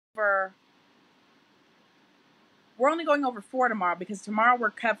over 4 tomorrow, because tomorrow we're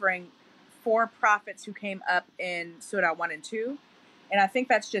covering 4 prophets who came up in Surah 1 and 2. And I think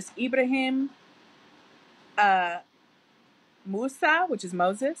that's just Ibrahim, Musa, which is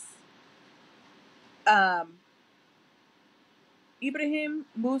Moses, Ibrahim,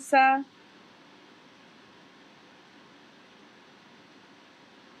 Musa,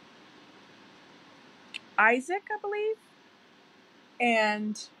 Isaac, I believe.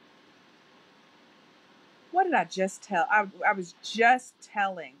 And what did I just tell? I was just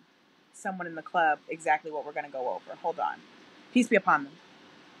telling someone in the club exactly what we're going to go over. Hold on. Peace be upon them.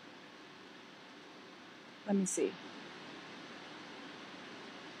 Let me see.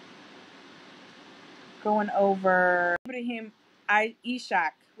 Going over Ibrahim,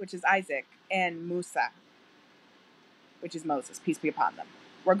 Ishak, which is Isaac, and Musa, which is Moses. Peace be upon them.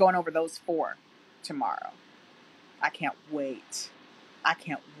 We're going over those 4 tomorrow. I can't wait.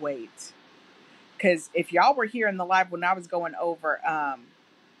 Because if y'all were here in the live when I was going over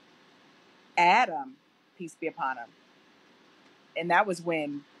Adam, peace be upon him, and that was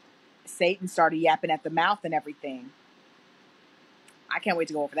when Satan started yapping at the mouth and everything. I can't wait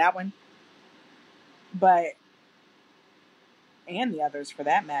to go over that one. And the others for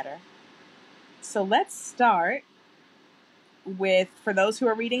that matter. So let's start with, for those who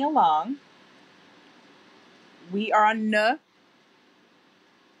are reading along, we are on Nuh,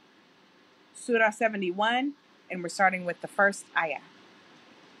 Surah 71, and we're starting with the first ayah.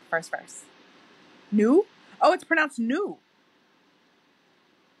 First verse. Nu? Oh, it's pronounced Nu.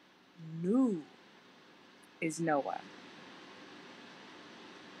 Nu is Noah.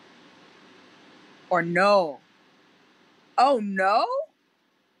 Or no. Oh, no?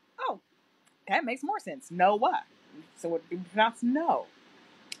 Oh, that makes more sense. Noah. So it would be pronounced no.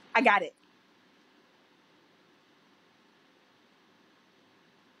 I got it.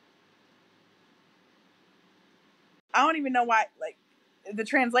 I don't even know why, like, the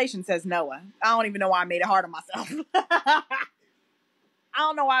translation says Noah. I don't even know why I made it hard on myself. I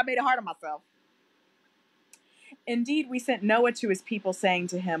don't know why I made it hard on myself. Indeed, we sent Noah to his people, saying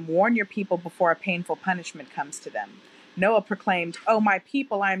to him, warn your people before a painful punishment comes to them. Noah proclaimed, O my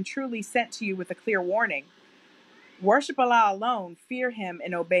people, I am truly sent to you with a clear warning. Worship Allah alone, fear him,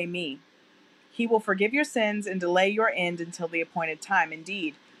 and obey me. He will forgive your sins and delay your end until the appointed time.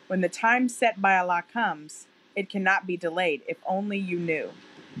 Indeed, when the time set by Allah comes, it cannot be delayed, if only you knew.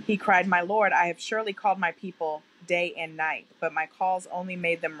 He cried, my Lord, I have surely called my people day and night, but my calls only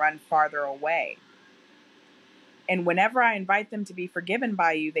made them run farther away. And whenever I invite them to be forgiven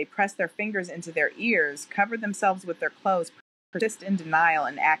by you, they press their fingers into their ears, cover themselves with their clothes, persist in denial,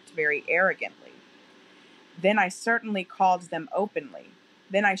 and act very arrogantly. Then I certainly called them openly.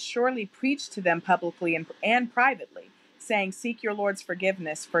 Then I surely preached to them publicly and privately, saying, seek your Lord's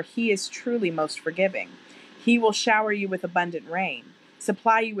forgiveness, for he is truly most forgiving. He will shower you with abundant rain,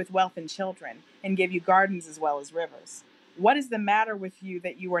 supply you with wealth and children, and give you gardens as well as rivers. What is the matter with you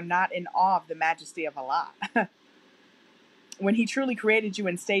that you are not in awe of the majesty of Allah, when he truly created you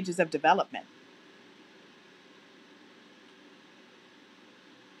in stages of development?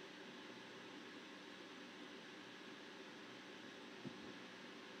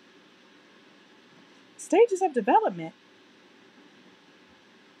 Stages of development?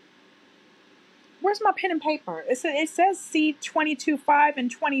 Where's my pen and paper? It says C 22:5 and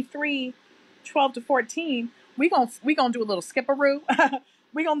 23:12 to 14. We gonna do a little skipperoo.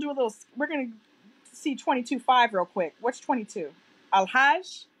 We're gonna see 22:5 real quick. What's 22?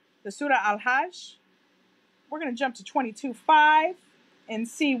 Al-Hajj, the Surah Al-Hajj. We're gonna jump to 22:5 and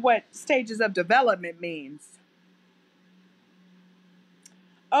see what stages of development means.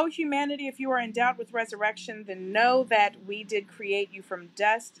 O humanity, if you are endowed with resurrection, then know that we did create you from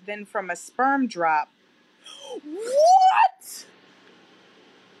dust, then from a sperm drop. What?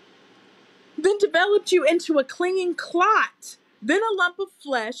 Then developed you into a clinging clot, then a lump of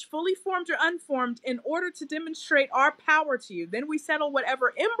flesh, fully formed or unformed, in order to demonstrate our power to you. Then we settle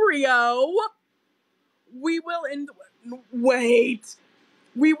whatever embryo we will in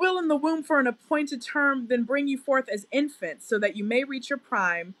the womb for an appointed term, then bring you forth as infants, so that you may reach your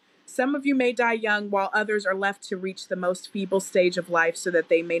prime. Some of you may die young, while others are left to reach the most feeble stage of life, so that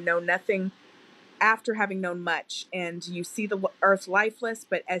they may know nothing after having known much. And you see the earth lifeless,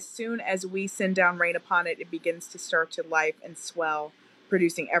 but as soon as we send down rain upon it, it begins to stir to life and swell,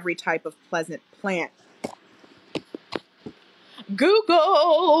 producing every type of pleasant plant.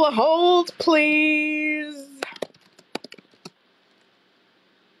 Google, hold please.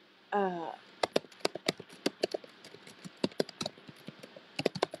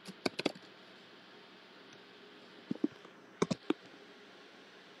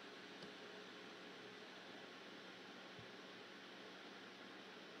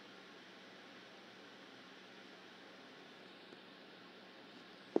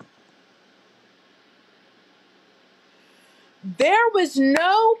 There was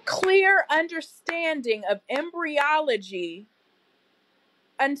no clear understanding of embryology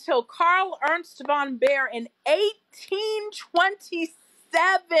until Carl Ernst von Baer in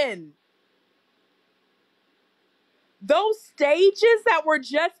 1827. Those stages that were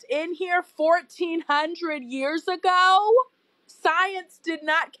just in here 1400 years ago, science did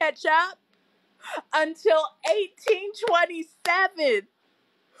not catch up until 1827.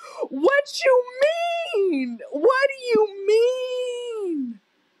 What you mean? What do you mean?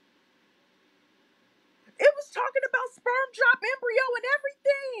 It was talking about sperm drop, embryo, and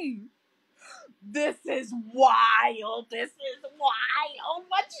everything. This is wild. This is wild.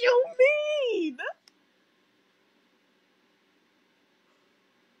 What you mean?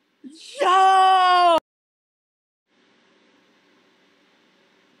 Yo!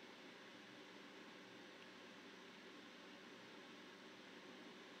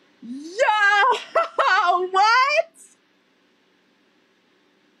 Yo! What?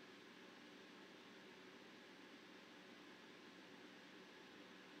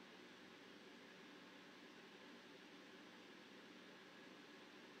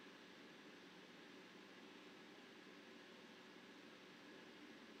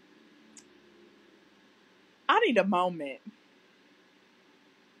 I need a moment.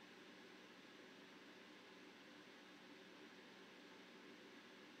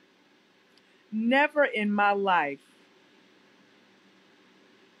 Never in my life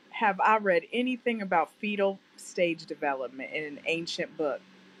have I read anything about fetal stage development in an ancient book.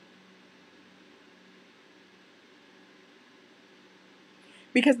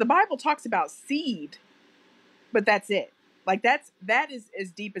 Because the Bible talks about seed, but that's it. Like that is as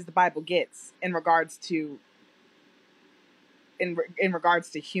deep as the Bible gets in regards to in regards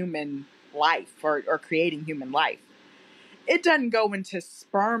to human life or creating human life. It doesn't go into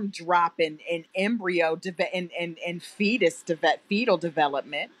sperm drop and embryo and fetal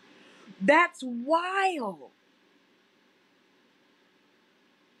development. That's wild.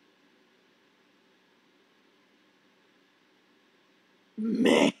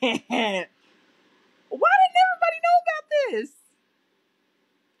 Man, why didn't everybody know about this?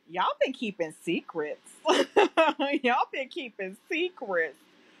 Y'all been keeping secrets. Y'all been keeping secrets.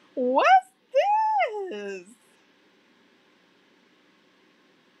 What's this?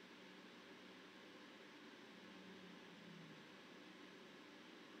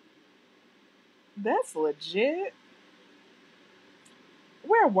 That's legit.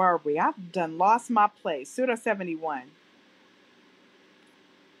 Where were we? I've done lost my place. Pseudo 71.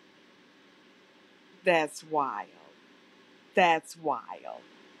 That's wild. That's wild.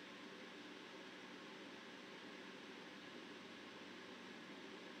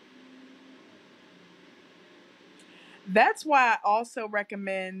 That's why I also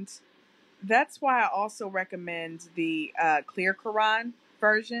recommend. That's why I also recommend the Clear Quran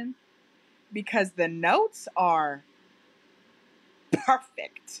version because the notes are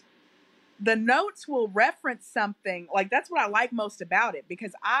perfect. The notes will reference something like that's what I like most about it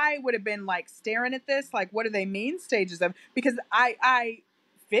because I would have been like staring at this like what do they mean stages of because I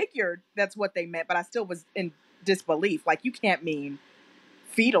figured that's what they meant but I still was in disbelief like you can't mean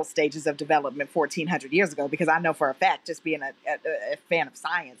fetal stages of development 1400 years ago because I know for a fact just being a fan of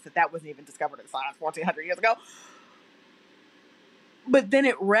science that wasn't even discovered in science 1400 years ago but then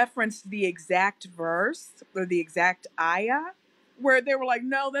it referenced the exact verse or the exact ayah where they were like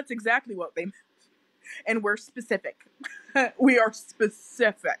no that's exactly what they and we're specific. We are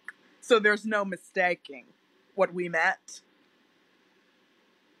specific. So there's no mistaking what we meant.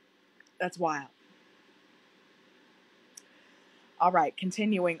 That's wild. All right,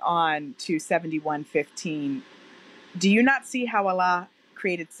 continuing on to 71:15. Do you not see how Allah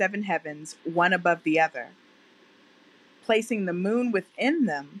created 7 heavens, one above the other, placing the moon within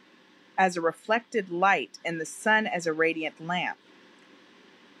them as a reflected light and the sun as a radiant lamp?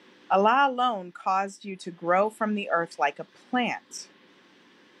 Allah alone caused you to grow from the earth like a plant.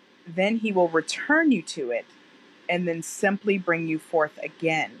 Then he will return you to it and then simply bring you forth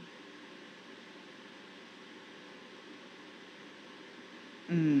again.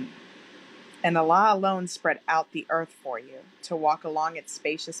 Mm. And Allah alone spread out the earth for you to walk along its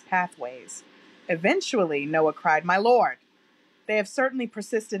spacious pathways. Eventually, Noah cried, "My Lord, they have certainly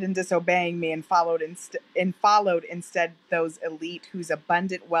persisted in disobeying me and followed instead those elite whose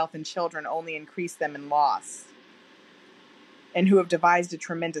abundant wealth and children only increase them in loss, and who have devised a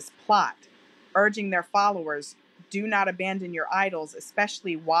tremendous plot, urging their followers, do not abandon your idols,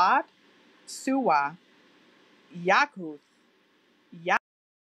 especially Wad, Suwa, Yakuth,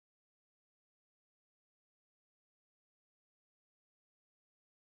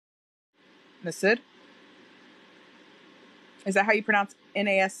 Nasud. Is that how you pronounce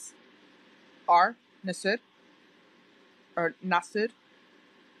Nasr? Nasr? Or Nasr?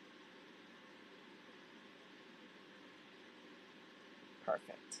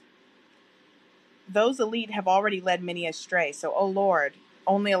 Perfect. Those elite have already led many astray. So, O Lord,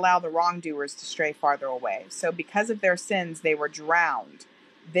 only allow the wrongdoers to stray farther away. So because of their sins, they were drowned,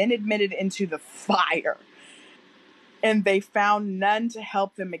 then admitted into the fire, and they found none to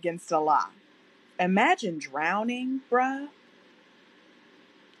help them against Allah. Imagine drowning, bruh.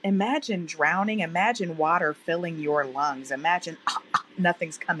 Imagine drowning. Imagine water filling your lungs. Imagine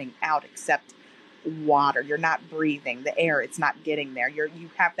nothing's coming out except water. You're not breathing. The air, it's not getting there. You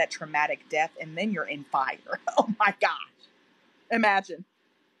have that traumatic death, and then you're in fire. Oh my gosh. Imagine.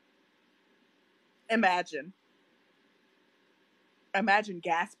 Imagine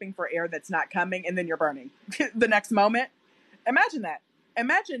gasping for air that's not coming, and then you're burning the next moment. Imagine that.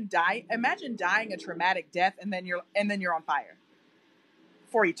 Imagine dying a traumatic death, and then you're on fire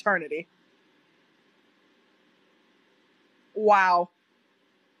for eternity. Wow.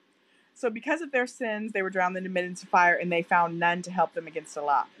 So because of their sins, they were drowned and admitted into fire, and they found none to help them against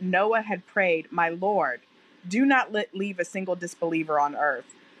Allah. Noah had prayed, "My Lord, do not leave a single disbeliever on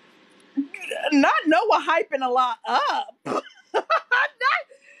earth." Not Noah hyping Allah up. Not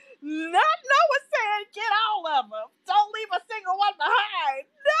Noah saying, "Get all of them. Don't leave a single one behind."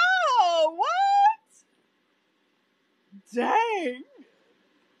 No, what? Dang.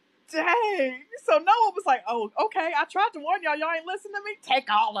 So Noah was like, "Oh, okay, I tried to warn y'all. Y'all ain't listening to me.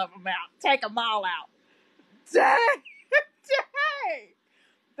 Take all of them out. Take them all out." Dang.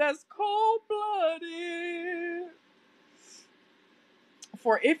 That's cold-blooded.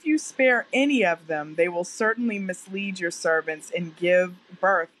 For if you spare any of them, they will certainly mislead your servants and give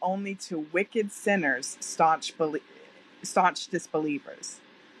birth only to wicked sinners, staunch disbelievers.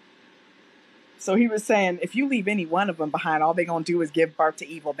 So he was saying, if you leave any one of them behind, all they're going to do is give birth to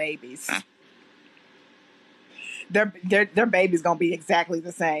evil babies. Their baby's going to be exactly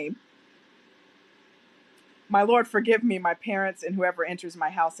the same. My Lord, forgive me, my parents, and whoever enters my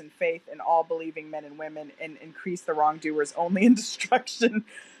house in faith, and all believing men and women, and increase the wrongdoers only in destruction.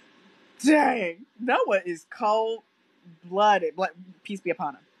 Dang. Noah is cold-blooded. Peace be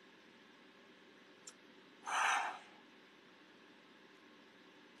upon him.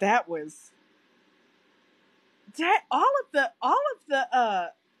 That was... all of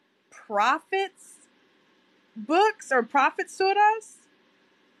the prophets books or prophet surahs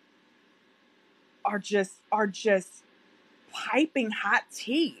are just piping hot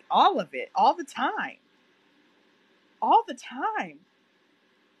tea. All of it, all the time.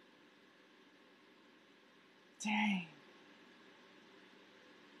 Dang.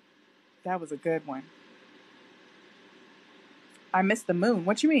 That was a good one. I missed the moon.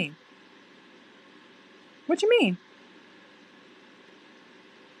 What you mean?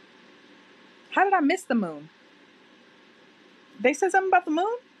 How did I miss the moon? They said something about the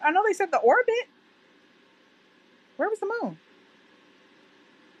moon? I know they said the orbit. Where was the moon?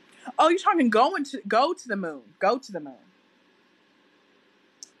 Oh, you're talking go to the moon. Go to the moon.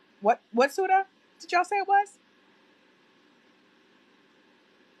 What surah did y'all say it was?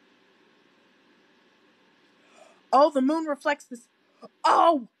 Oh, the moon reflects this.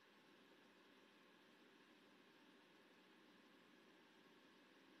 Oh!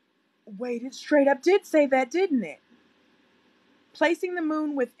 Wait, it straight up did say that, didn't it? Placing the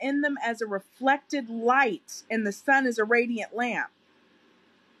moon within them as a reflected light, and the sun as a radiant lamp.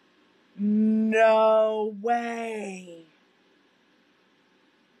 No way.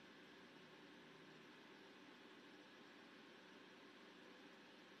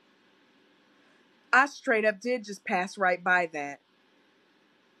 I straight up did just pass right by that.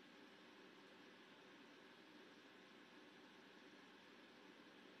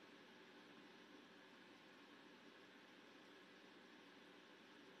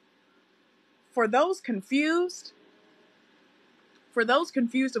 For those confused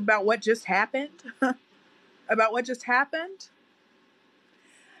about what just happened,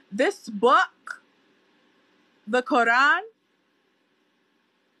 this book, the Quran,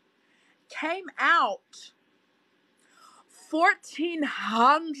 came out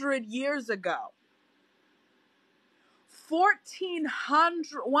 1,400 years ago.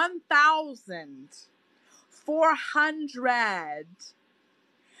 1,400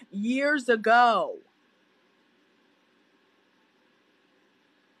 years ago.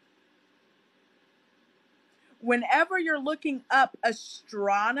 Whenever you're looking up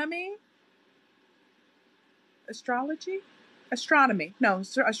astronomy. No,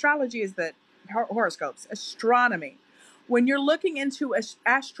 astrology is the horoscopes. Astronomy. When you're looking into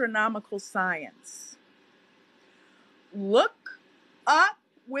astronomical science, Look up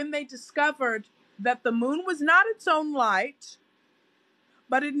when they discovered that the moon was not its own light,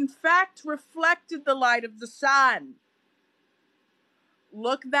 but it in fact reflected the light of the sun.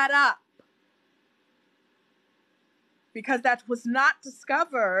 Look that up. Because that was not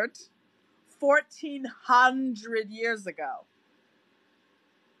discovered 1,400 years ago.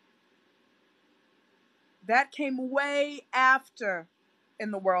 That came way after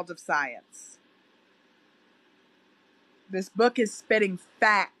in the world of science. This book is spitting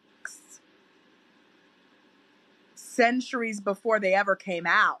facts centuries before they ever came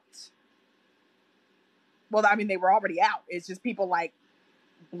out. Well, I mean, they were already out. It's just people like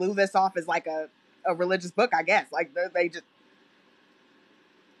blew this off as like a religious book, I guess. Like they just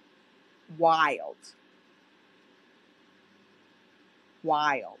wild.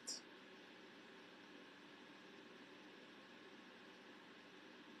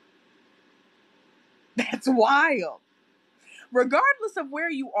 That's wild. Regardless of where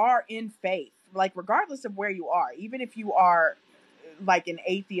you are in faith, like regardless of where you are, even if you are like an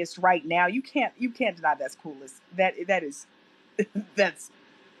atheist right now, you can't deny that's coolest. That is that's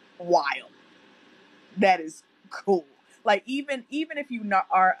wild. That is cool. Like even if you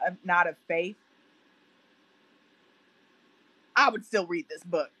are not of faith, I would still read this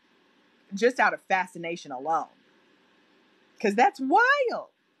book just out of fascination alone, because that's wild.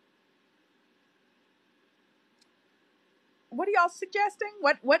 What are y'all suggesting?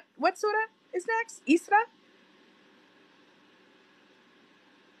 What surah is next? Isra.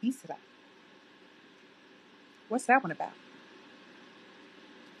 What's that one about?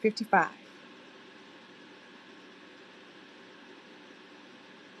 55.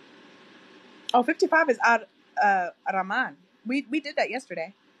 Oh, 55 is Rahman. We did that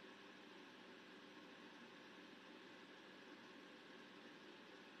yesterday.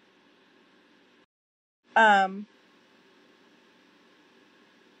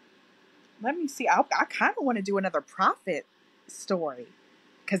 Let me see. I kind of want to do another prophet story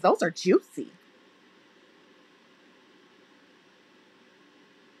because those are juicy.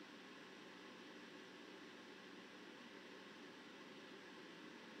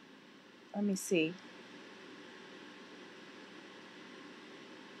 Let me see.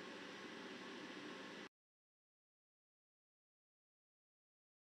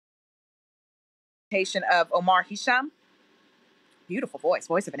 Of Omar Hisham. Beautiful voice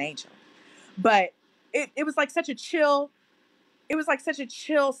of an angel. But it was like such a chill, it was like such a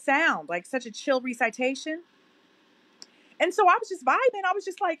chill sound, like such a chill recitation. And so I was just vibing. I was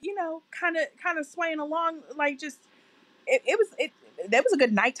just like, kind of swaying along, like just that was a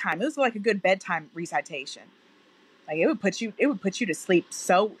good nighttime. It was like a good bedtime recitation. Like it would put you to sleep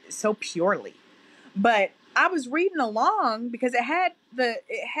so purely. But I was reading along because it had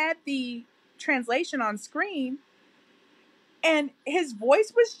the translation on screen, and his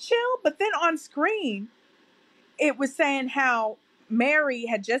voice was chill, but then on screen it was saying how Mary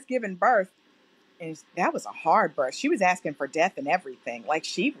had just given birth, and that was a hard birth. She was asking for death and everything. Like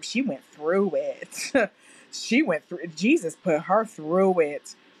she went through it. She went through it. Jesus put her through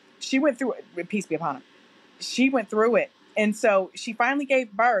it. She went through it. Peace be upon her. She went through it. And so she finally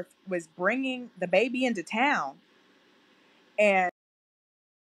gave birth, was bringing the baby into town. And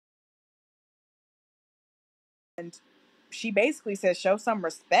she basically said, show some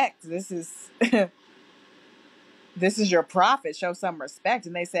respect. This is this is your prophet. Show some respect.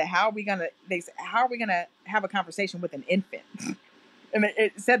 And they said, how are we gonna have a conversation with an infant? And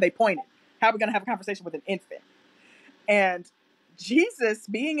it said, they pointed, how are we gonna have a conversation with an infant? And Jesus,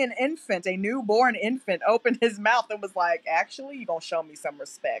 being an infant, a newborn infant, opened his mouth and was like, actually, you're gonna show me some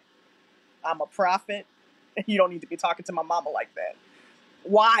respect. I'm a prophet, and you don't need to be talking to my mama like that.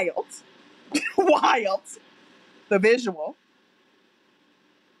 Wild. Wild. The visual.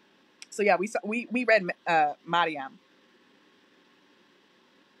 So yeah, we read Maryam.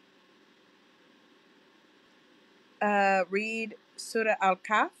 Read Surah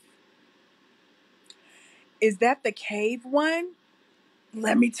Al-Kahf. Is that the cave one?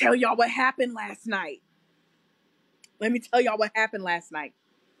 Let me tell y'all what happened last night.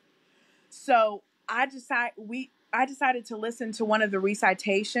 So I decided to listen to one of the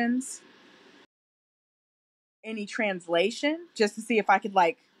recitations, any translation, just to see if I could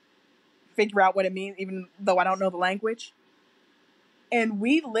like figure out what it means, even though I don't know the language. And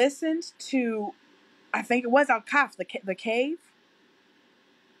we listened to, I think it was Al-Kahf, the cave.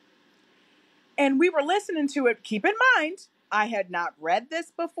 And we were listening to it. Keep in mind, I had not read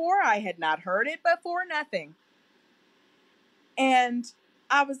this before. I had not heard it before, nothing. And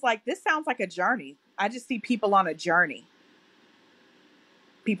I was like, this sounds like a journey. I just see people on a journey.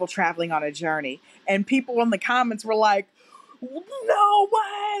 people traveling on a journey. And people in the comments were like, no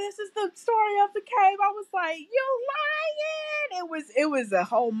way, this is the story of the cave. I was like, you lying. It was a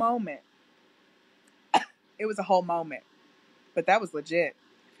whole moment. It was a whole moment. But that was legit.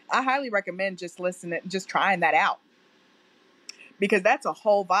 I highly recommend just trying that out. Because that's a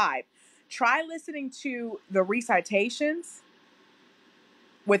whole vibe. Try listening to the recitations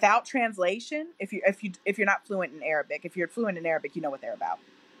without translation. If you're not fluent in Arabic. If you're fluent in Arabic, you know what they're about.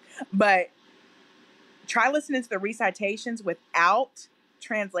 But try listening to the recitations without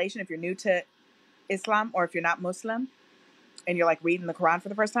translation if you're new to Islam, or if you're not Muslim and you're like reading the Quran for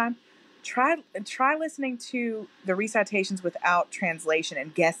the first time. Try listening to the recitations without translation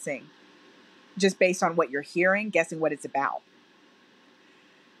and guessing, just based on what you're hearing, guessing what it's about.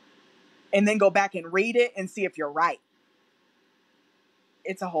 And then go back and read it and see if you're right.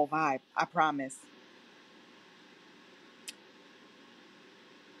 It's a whole vibe, I promise.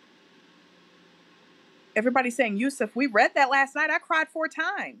 Everybody's saying Yusuf. We read that last night. I cried 4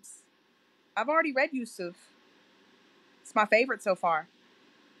 times. I've already read Yusuf. It's my favorite so far.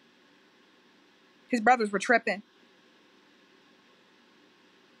 His brothers were tripping.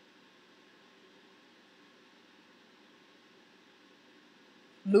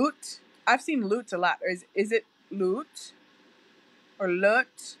 Lut. I've seen Lut a lot. Is it Lut? Or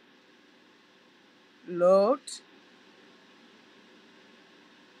Lut? Lut?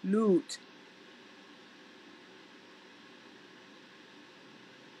 Lut.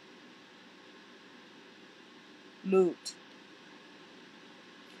 Lut.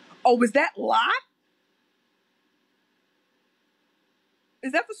 Oh, was that Lot?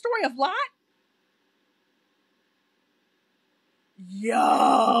 Is that the story of Lot?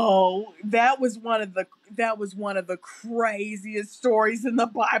 Yo, that was one of the craziest stories in the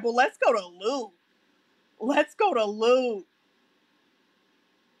Bible. Let's go to Lut. Let's go to Lut.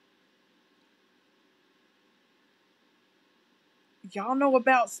 Y'all know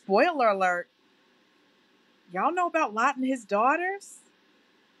about, spoiler alert, y'all know about Lot and his daughters?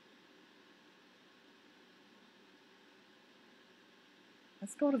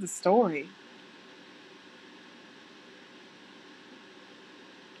 Let's go to the story.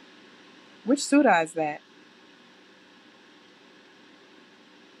 Which surah is that?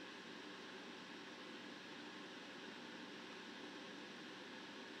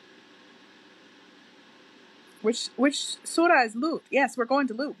 Which surah is Lut? Yes, we're going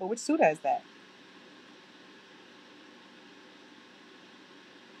to Lut, but which surah is that?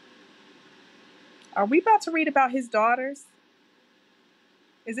 Are we about to read about his daughters?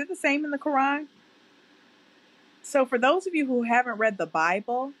 Is it the same in the Quran? So for those of you who haven't read the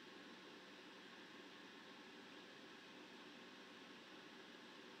Bible,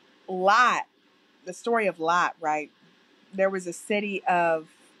 Lot, the story of Lot, right? There was a city of,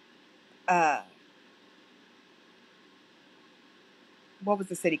 what was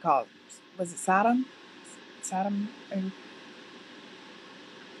the city called? Was it Sodom? Sodom?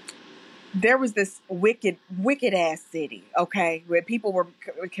 There was this wicked ass city, okay, where people were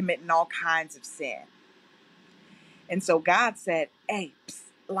committing all kinds of sin. And so God said, hey, psst,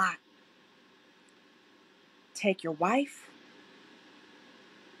 Lot, take your wife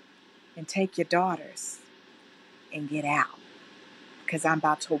and take your daughters and get out, because I'm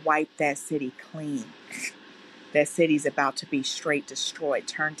about to wipe that city clean. That city's about to be straight destroyed,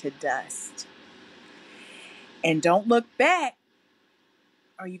 turned to dust. And don't look back,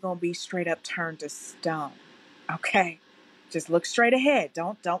 or you're going to be straight up turned to stone. Okay? Just look straight ahead.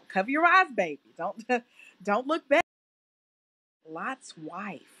 Don't cover your eyes, baby. Don't look back. Lot's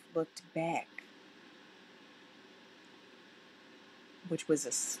wife looked back, which was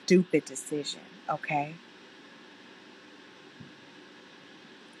a stupid decision, okay?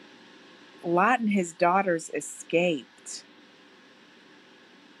 Lot and his daughters escaped.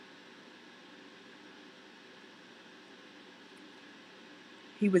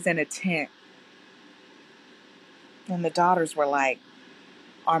 He was in a tent. And the daughters were like,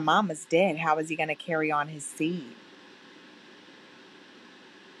 our mama's dead. How is he going to carry on his seed?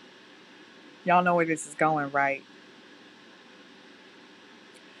 Y'all know where this is going, right?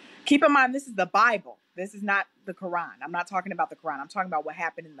 Keep in mind, this is the Bible. This is not the Quran. I'm not talking about the Quran. I'm talking about what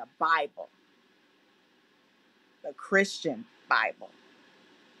happened in the Bible. The Christian Bible.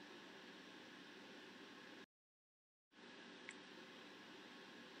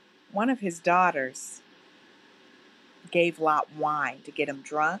 One of his daughters gave Lot wine to get him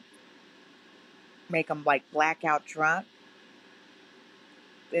drunk, make him like blackout drunk.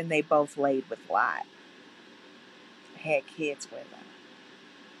 Then they both laid with Lot. Had kids with him.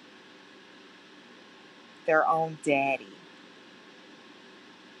 Their own daddy.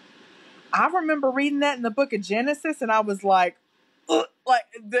 I remember reading that in the book of Genesis, and I was like, ugh,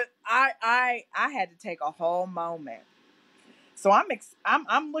 I had to take a whole moment. So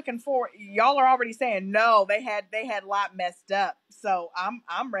I'm looking forward. Y'all are already saying no. They had Lot messed up. So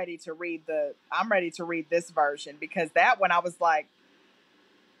I'm ready to read this version, because that one I was like,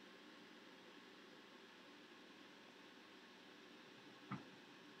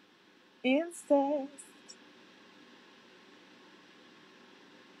 incest.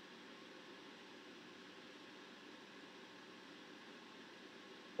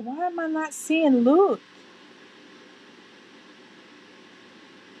 Why am I not seeing Luke?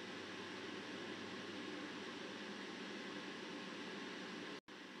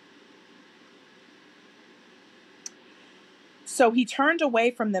 So he turned away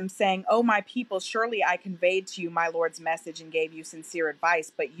from them, saying, "O my people, surely I conveyed to you my Lord's message and gave you sincere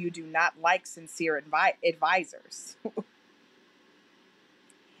advice, but you do not like sincere advisors."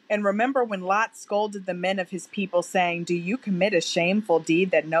 And remember when Lot scolded the men of his people, saying, "Do you commit a shameful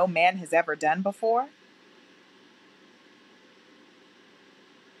deed that no man has ever done before?"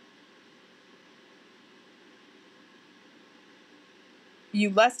 You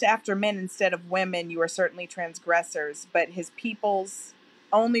lust after men instead of women, you are certainly transgressors. But his people's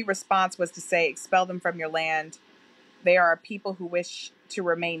only response was to say, "Expel them from your land. They are a people who wish to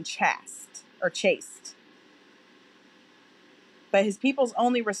remain chaste. But his people's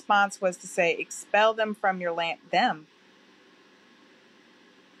only response was to say, "Expel them from your land." Them.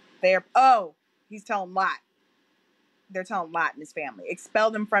 He's telling Lot. They're telling Lot and his family,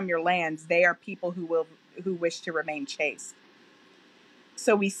 "Expel them from your lands. They are people who wish to remain chaste."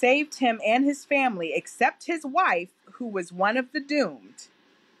 So we saved him and his family, except his wife, who was one of the doomed.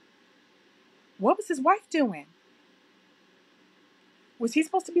 What was his wife doing? Was he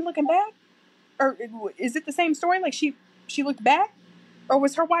supposed to be looking back? Or is it the same story? Like she looked back? Or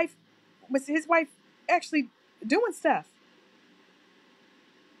was his wife actually doing stuff?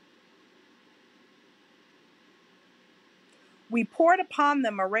 We poured upon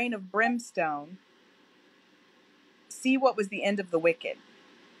them a rain of brimstone. See what was the end of the wicked.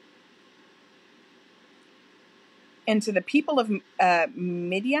 And to the people of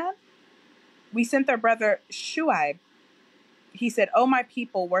Midian, we sent their brother Shuaib. He said, "O my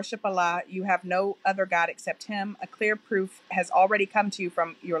people, worship Allah. You have no other God except him. A clear proof has already come to you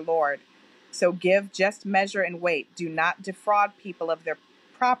from your Lord. So give just measure and weight. Do not defraud people of their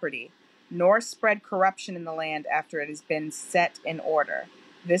property, nor spread corruption in the land after it has been set in order.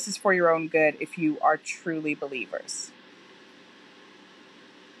 This is for your own good if you are truly believers.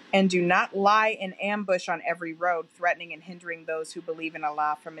 And do not lie in ambush on every road, threatening and hindering those who believe in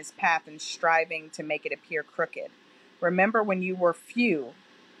Allah from his path and striving to make it appear crooked. Remember when you were few,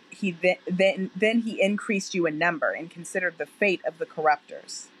 then he increased you in number, and considered the fate of the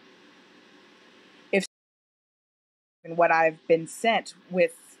corruptors. If in what I've been sent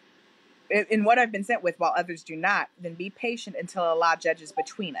with while others do not, then be patient until Allah judges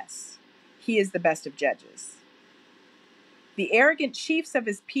between us. He is the best of judges." The arrogant chiefs of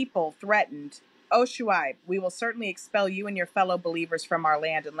his people threatened, "O Shuaib, we will certainly expel you and your fellow believers from our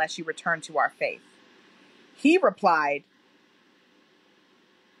land unless you return to our faith." He replied,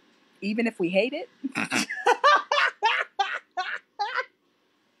 "Even if we hate it?"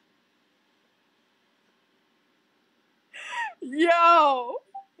 Yo.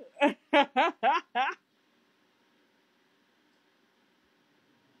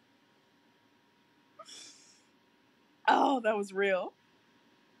 Oh, that was real.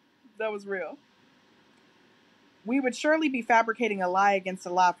 That was real. "We would surely be fabricating a lie against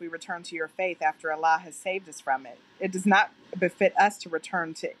Allah if we return to your faith after Allah has saved us from it. It does not befit us to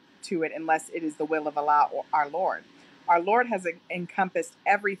return to it unless it is the will of Allah or our Lord. Our Lord has encompassed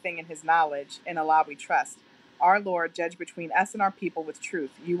everything in his knowledge. In Allah we trust. Our Lord, judge between us and our people with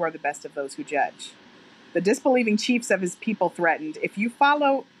truth. You are the best of those who judge." The disbelieving chiefs of his people threatened, "If you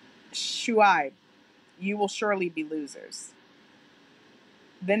follow Shuaib, you will surely be losers."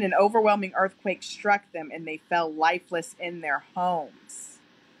 Then an overwhelming earthquake struck them, and they fell lifeless in their homes.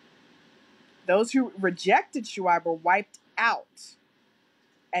 Those who rejected Shuaib were wiped out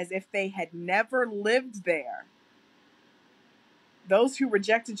as if they had never lived there. Those who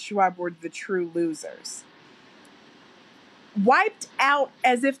rejected Shuaib were the true losers. Wiped out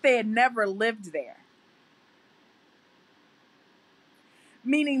as if they had never lived there.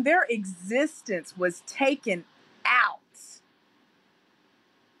 Meaning their existence was taken out.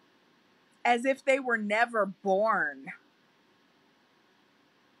 As if they were never born.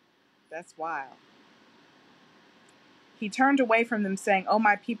 That's wild. He turned away from them, saying, "O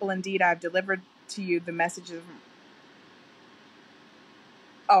my people, indeed I have delivered to you the messages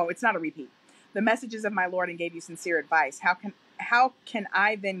Oh, it's not a repeat. The messages of my Lord and gave you sincere advice. How can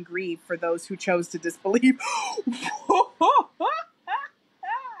I then grieve for those who chose to disbelieve?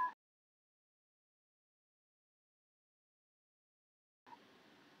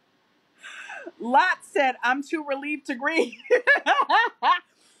 Lot said, I'm too relieved to grieve.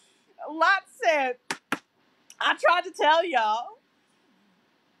 Lot said, I tried to tell y'all.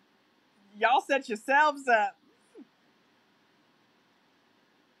 Y'all set yourselves up.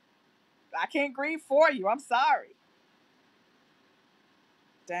 I can't grieve for you. I'm sorry.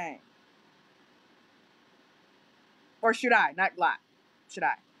 Dang. Or should I? Not Lot. Should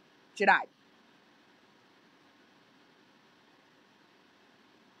I? Should I?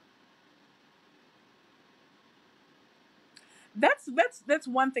 That's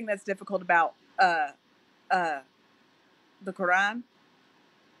one thing that's difficult about uh the Quran.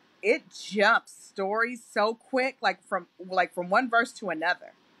 It jumps stories so quick, like from one verse to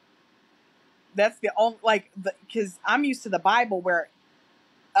another. That's the only because I'm used to the Bible where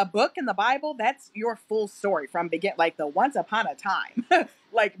a book in the Bible, that's your full story from begin, like the once upon a time,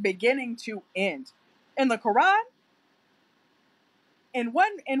 like beginning to end. In the Quran, in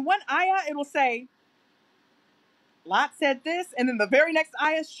one ayah, it'll say Lot said this, and then the very next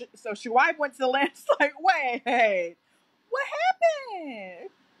ayah, so Shuaib went to the land. It's like, wait, what happened?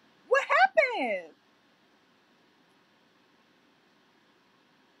 What happened?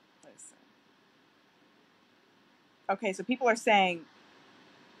 Listen. Okay, so people are saying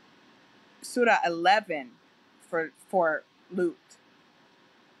Surah 11 for Lut.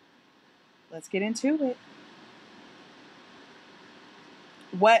 Let's get into it.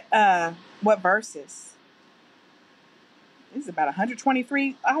 What verses? This is about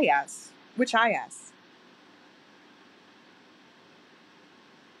 123 ayahs. Which ayahs?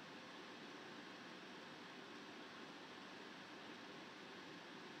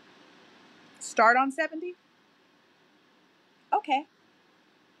 Start on 70? Okay.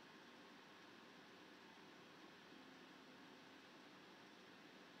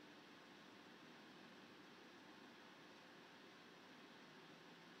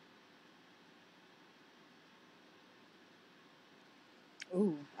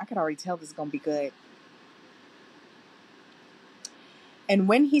 Ooh, I could already tell this is going to be good. And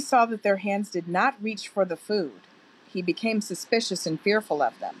when he saw that their hands did not reach for the food, he became suspicious and fearful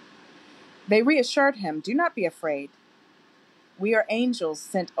of them. They reassured him, do not be afraid. We are angels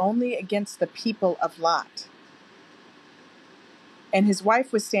sent only against the people of Lot. And his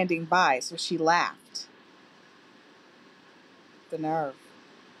wife was standing by, so she laughed. The nerve.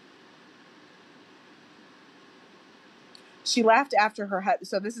 She laughed after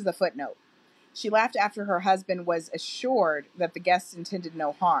so this is the footnote. She laughed after her husband was assured that the guests intended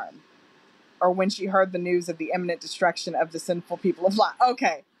no harm, or when she heard the news of the imminent destruction of the sinful people of Lot.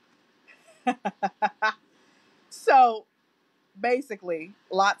 Okay. So basically,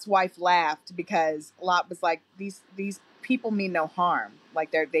 Lot's wife laughed because Lot was like, these people mean no harm.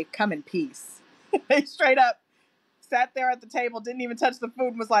 Like they've come in peace. They straight up sat there at the table, didn't even touch the food,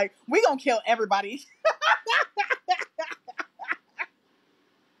 and was like, we gonna kill everybody.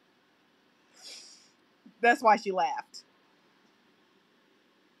 That's why she laughed.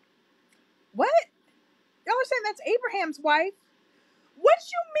 What? Y'all are saying that's Abraham's wife? What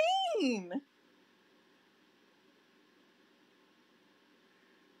you mean?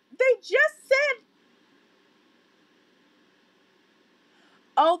 They just said,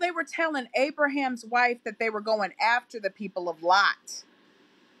 oh, they were telling Abraham's wife that they were going after the people of Lot.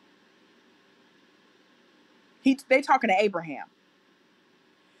 They talking to Abraham.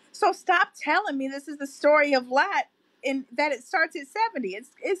 So stop telling me this is the story of Lot and that it starts at 70.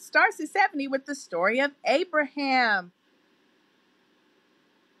 It starts at 70 with the story of Abraham.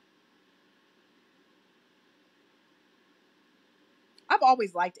 I've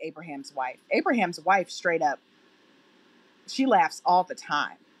always liked Abraham's wife. Abraham's wife, straight up, she laughs all the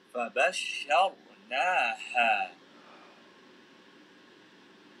time. I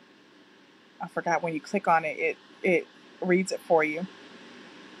forgot when you click on it, it reads it for you.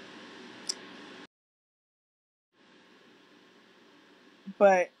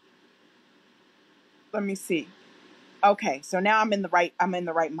 But let me see. Okay, so now I'm in the right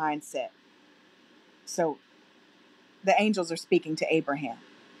mindset. So the angels are speaking to Abraham.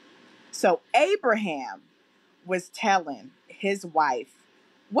 So Abraham was telling his wife,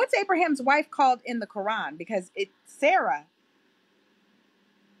 what's Abraham's wife called in the Quran? Because it's Sarah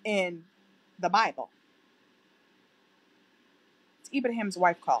in the Bible. It's Abraham's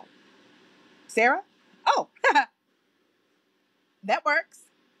wife called Sarah? Oh, that works.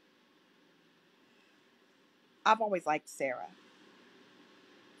 I've always liked Sarah.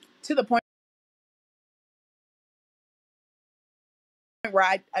 to the point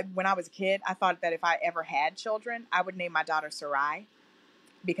where when I was a kid, I thought that if I ever had children, I would name my daughter Sarai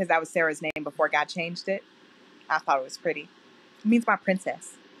because that was Sarah's name before God changed it. I thought it was pretty. It means my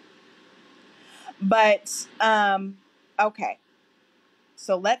princess. But, okay.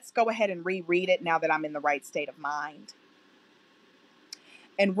 So let's go ahead and reread it now that I'm in the right state of mind.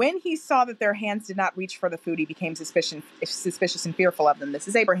 And when he saw that their hands did not reach for the food, he became suspicious and fearful of them. This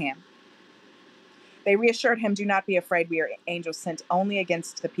is Abraham. They reassured him, "Do not be afraid. We are angels sent only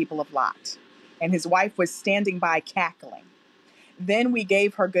against the people of Lot." And his wife was standing by cackling. Then we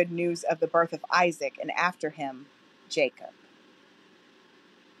gave her good news of the birth of Isaac, and after him, Jacob.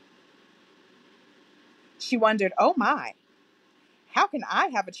 She wondered, "Oh my, how can I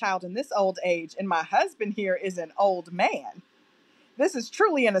have a child in this old age, and my husband here is an old man? This is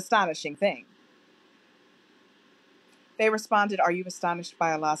truly an astonishing thing." They responded, "Are you astonished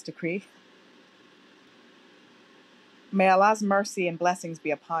by Allah's decree? May Allah's mercy and blessings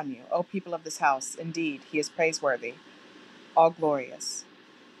be upon you, O people of this house. Indeed, he is praiseworthy, all glorious."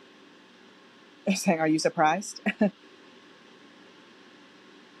 They're saying, "Are you surprised?"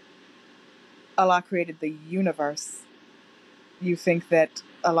 Allah created the universe. You think that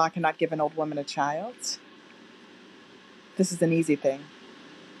Allah cannot give an old woman a child? This is an easy thing.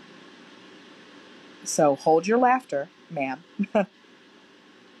 So hold your laughter, ma'am.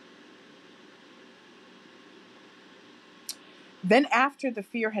 Then after the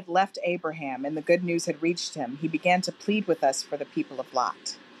fear had left Abraham and the good news had reached him, he began to plead with us for the people of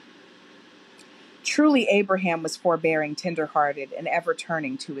Lot. Truly Abraham was forbearing, tender-hearted, and ever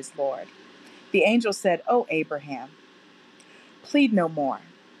turning to his Lord. The angel said, "O Abraham, plead no more.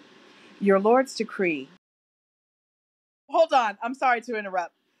 Your Lord's decree..." Hold on, I'm sorry to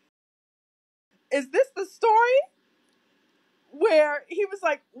interrupt. Is this the story where he was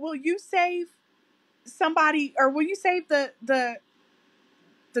like, "Will you save somebody, or will you save the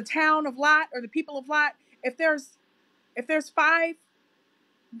town of Lot or the people of Lot if there's 5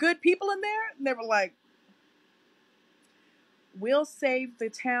 good people in there?" And they were like, "We'll save the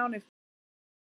town if